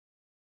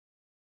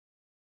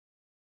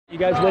You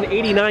guys win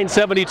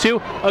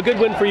 89-72. A good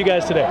win for you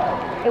guys today.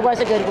 It was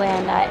a good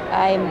win.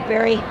 I'm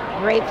very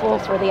grateful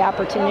for the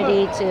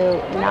opportunity to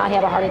not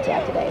have a heart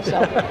attack today.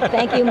 So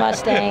thank you,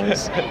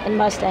 Mustangs and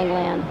Mustang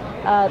Land.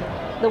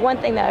 The one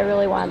thing that I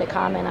really wanted to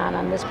comment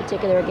on this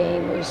particular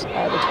game was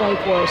the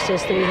 24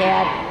 assists that we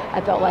had. I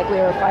felt like we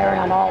were firing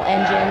on all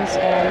engines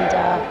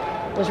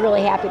and was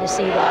really happy to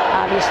see that.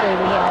 Obviously,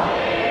 we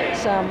had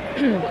some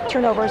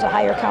turnovers, a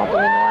higher count than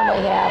we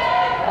normally have.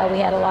 We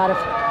had a lot of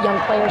young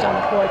players on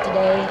the court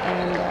today,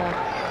 and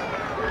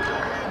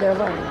they're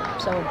learning.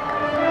 So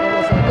it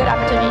was a good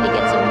opportunity to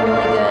get some really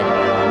good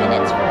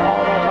minutes for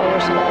all of our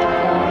players today.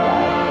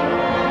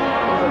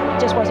 And it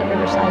just wasn't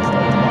Riverside State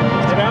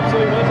today. It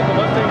absolutely wasn't. The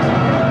Mustangs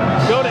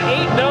go to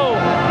 8-0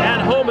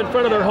 at home in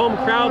front of their home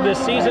crowd this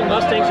season.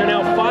 Mustangs are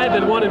now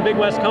 5-1 in Big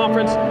West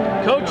Conference.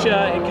 Coach,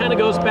 it kind of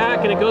goes back,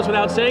 and it goes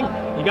without saying,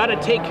 you got to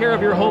take care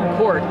of your home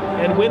court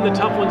and win the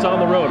tough ones on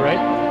the road, right?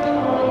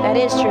 That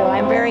is true.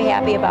 I'm very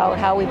happy about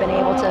how we've been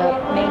able to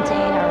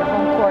maintain our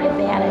home court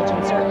advantage,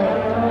 and certainly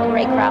the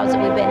great crowds that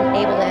we've been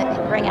able to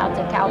bring out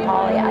to Cal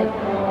Poly.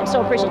 I'm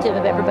so appreciative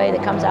of everybody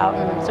that comes out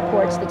and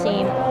supports the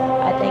team.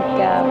 I think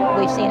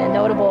we've seen a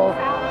notable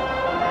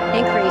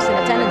increase in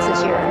attendance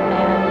this year,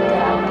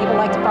 and people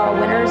like to follow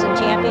winners and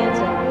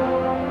champions,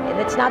 and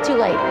it's not too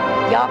late.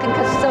 Y'all can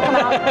still come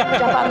out,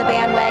 jump on the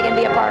bandwagon,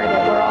 be a part of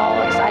it. We're all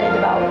excited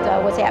about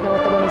what's happening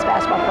with the women's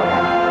basketball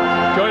program.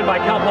 Joined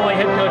by Cal Poly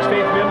head coach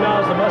Faith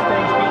Mimnaugh as the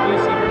Mustangs beat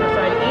UC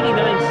Riverside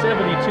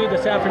 89-72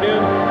 this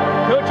afternoon.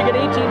 Coach, you get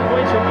 18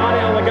 points from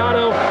Adele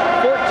Legato,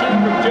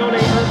 14 from Jonay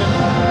Urban.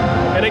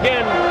 And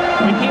again,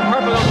 we keep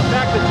harping on the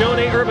fact that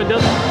Jonay Urban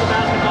doesn't put the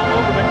basketball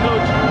over, but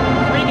coach,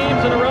 3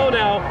 games in a row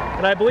now,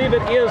 and I believe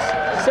it is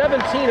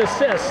 17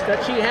 assists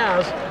that she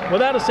has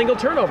without a single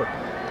turnover.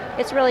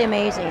 It's really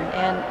amazing,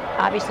 and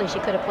obviously she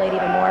could have played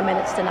even more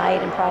minutes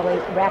tonight and probably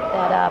racked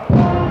that up.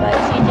 But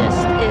she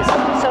just is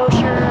so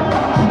sure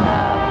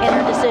in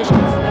her decisions.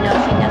 You know,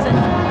 she's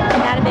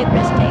not a big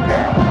risk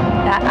taker.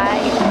 I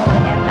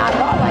am not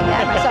at all like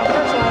that myself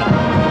personally.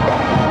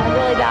 I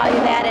really value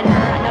that in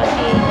her. I know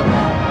she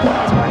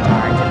has worked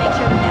hard to make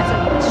sure that that's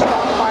a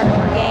strong part of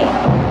her game.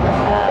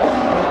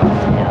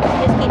 You know,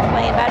 she just keeps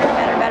playing better and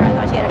better and better. I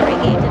thought she had a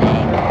great game today.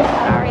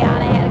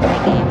 Ariana had a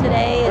great game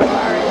today as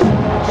far as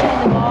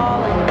shooting the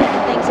ball and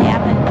making things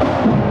happen.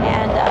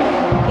 And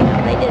you know,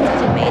 they did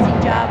such an amazing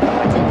job,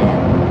 Thornton did,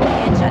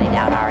 in shutting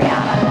down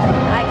Ariana.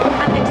 I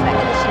kind of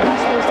expected that she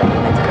must lose some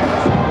momentum.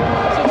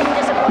 She didn't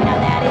disappoint on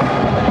that, even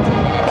with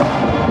limited minutes.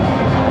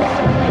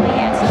 Certainly we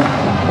had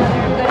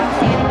another good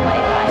outstanding play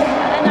by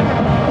a number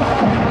of them.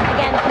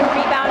 Again, the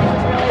rebounding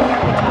was really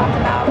where we talked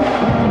about.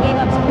 We gave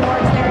up some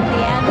boards there at the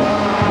end.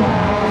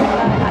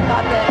 But I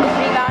thought that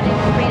rebounding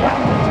created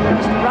opportunities for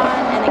us to run,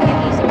 and they gave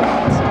easy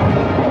points. So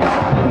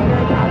I'm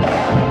very proud of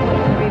that,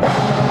 including the rebound.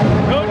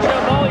 Coach,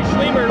 Molly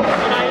Schlemer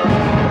tonight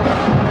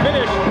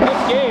finished this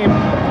game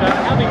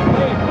having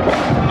played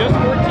just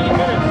 14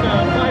 minutes,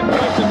 5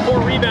 points and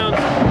 4 rebounds.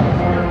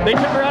 They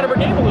took her out of her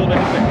game a little bit,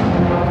 I think.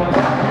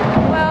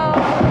 Well,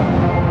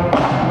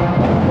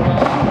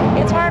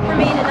 it's hard for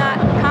me to not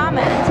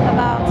comment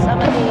about some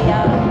of the...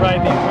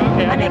 Right.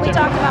 Okay. I mean, we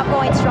talked about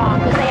going strong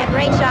because they had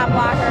great shot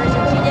blockers,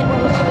 and she did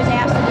what she was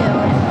asked to do.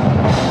 And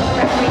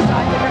the referee saw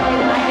it differently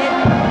than I did.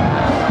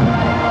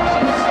 She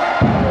was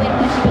doing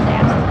what she was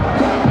asked to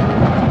do.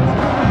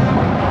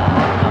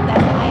 I don't know if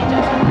that's my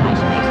adjustment that I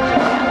should make, so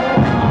she was on the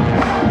court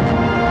longer.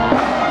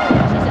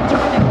 She's a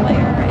terrific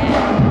player,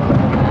 and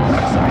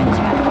I'm sorry that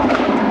she got caught.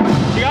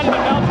 She got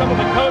into foul trouble,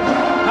 but coach,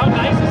 how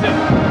nice is it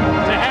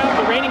to have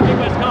the reigning Big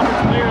West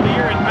Conference Player of the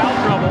Year in foul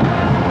trouble?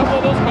 A couple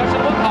of those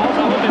questionable calls,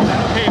 I'll admit that.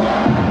 Okay,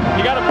 but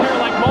you got a player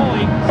like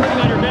Molly sitting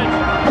on your bench,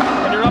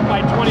 and you're up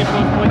by 20 of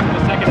those points in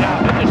the second half.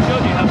 That just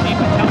shows you how deep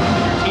and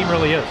talented your team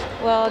really is.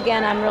 Well,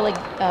 again, I'm really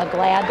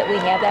glad that we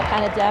have that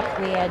kind of depth.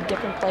 We had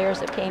different players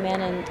that came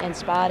in and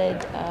spotted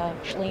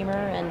Schlemer,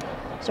 and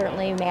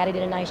certainly Maddie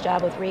did a nice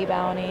job with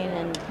rebounding,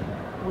 and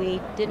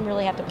we didn't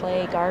really have to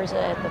play Garza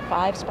at the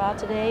 5 spot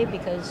today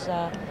because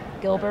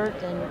Gilbert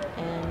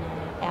and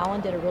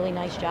Allen did a really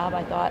nice job,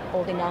 I thought,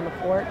 holding down the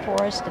fort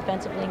for us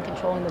defensively and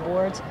controlling the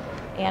boards,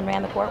 and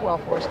ran the court well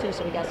for us too,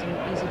 so we got some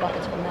easy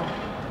buckets from them.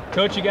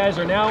 Coach, you guys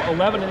are now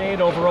 11-8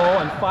 overall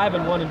and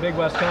 5-1 in Big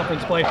West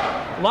Conference play.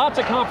 Lots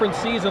of conference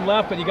season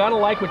left, but you got to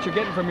like what you're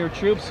getting from your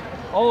troops.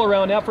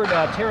 All-around effort.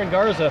 Taryn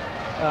Garza,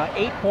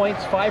 8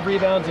 points, 5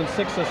 rebounds, and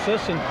 6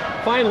 assists. And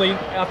finally,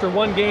 after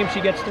 1 game, she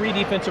gets 3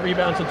 defensive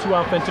rebounds and 2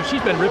 offensive.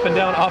 She's been ripping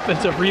down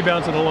offensive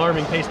rebounds at an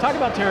alarming pace. Talk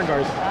about Taryn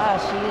Garza.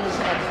 She is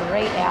a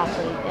great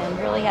athlete and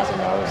really has a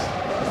nose.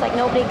 It's like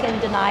nobody can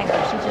deny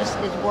her. She just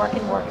is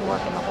working the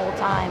whole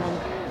time. And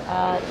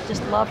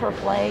just love her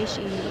play.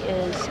 She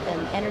is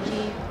an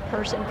energy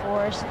person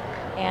for us,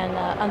 and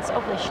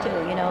unselfish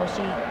too. You know,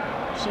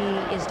 she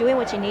is doing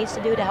what she needs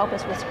to do to help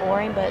us with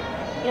scoring, but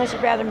you know,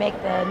 she'd rather make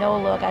the no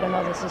look. I don't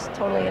know, this is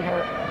totally in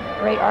her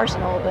great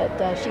arsenal, but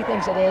she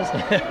thinks it is.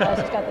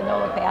 She's got the no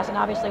look pass, and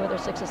obviously with her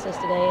 6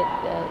 assists today,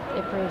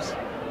 it proves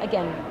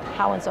again,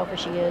 how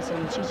unselfish she is,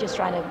 and she's just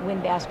trying to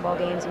win basketball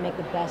games and make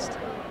the best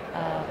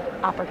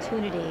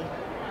opportunity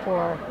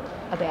for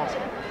a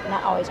basket.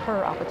 Not always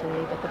her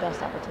opportunity, but the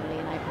best opportunity,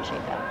 and I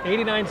appreciate that.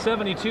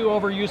 89-72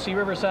 over UC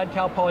Riverside.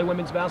 Cal Poly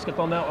women's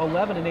basketball now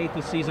 11-8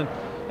 this season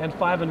and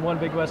 5-1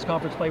 Big West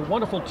Conference play.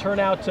 Wonderful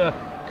turnout.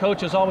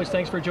 Coach, as always,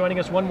 thanks for joining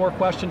us. One more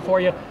question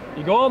for you.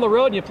 You go on the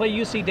road and you play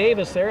UC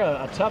Davis. They're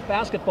a tough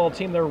basketball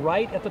team. They're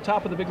right at the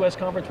top of the Big West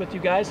Conference with you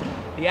guys.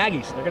 The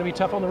Aggies, they're going to be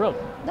tough on the road.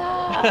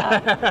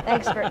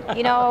 Thanks for,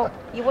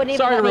 you wouldn't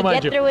even let me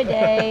get through a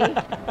day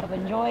of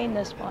enjoying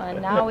this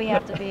one. Now we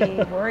have to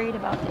be worried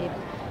about Davis.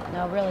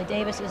 No, really,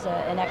 Davis is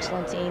an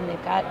excellent team. They've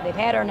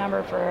had our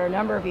number for a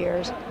number of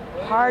years.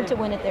 Hard to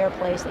win at their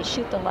place. They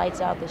shoot the lights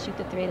out. They shoot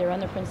the three. They run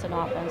the Princeton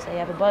offense. They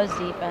have a buzz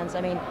defense.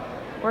 I mean,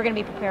 we're going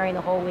to be preparing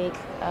the whole week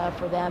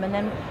for them. And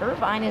then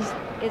Irvine is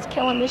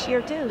killing this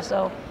year too.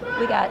 So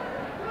we got.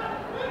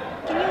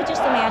 Can you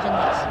just imagine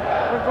this?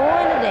 We're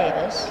going to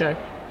Davis. Okay.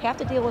 Have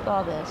to deal with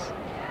all this,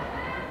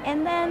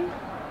 and then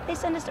they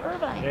send us to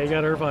Irvine. Yeah, you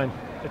got Irvine.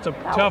 It's a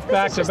tough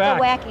back-to-back. This is just the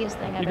wackiest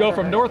thing I've You go ever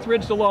from heard.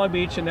 Northridge to Long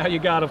Beach, and now you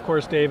got, of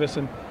course, Davis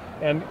and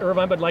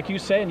Irvine. But like you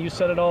say, and you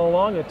said it all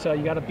along, it's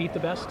you got to beat the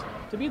best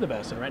to be the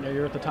best. And right now,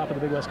 you're at the top of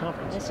the Big West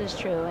Conference. This is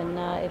true, and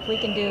if we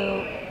can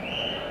do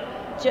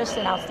just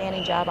an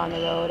outstanding job on the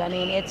road, I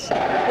mean,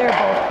 they're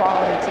both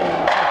quality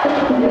teams.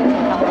 We can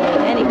come away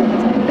with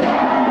anybody's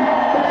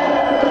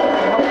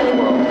hopefully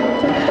we'll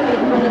be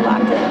really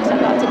locked in. So I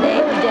thought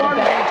today we did a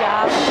better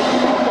job of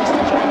being focused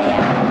and trying to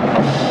have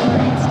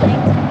killer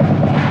instinct.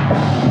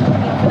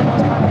 And for the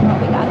most part, I thought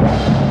we got that.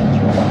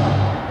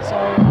 So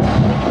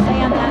we can say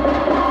on that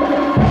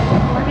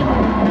formula,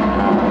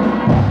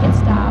 get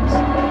stops,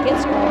 get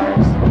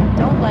scores,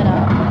 don't let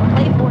up,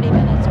 play 40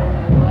 minutes or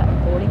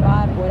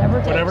 45, whatever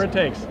it takes. Whatever it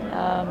takes.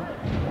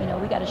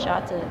 We got a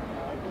shot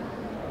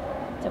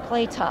to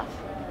play tough.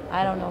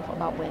 I don't know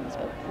about wins,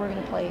 but we're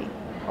going to play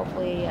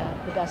hopefully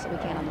the best that we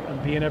can on the road.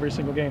 And be in every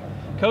single game.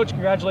 Coach,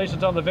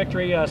 congratulations on the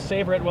victory.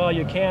 Savor it while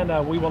you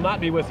can. We will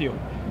not be with you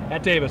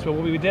at Davis, but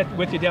we'll be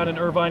with you down in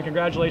Irvine.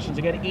 Congratulations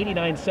again,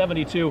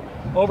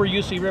 89-72 over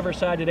UC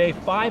Riverside today.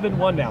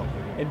 5-1 now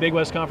in Big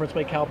West Conference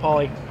play. Cal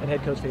Poly and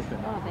head coach Faith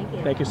Mimnaugh. Oh, thank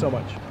you. Thank you so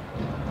much.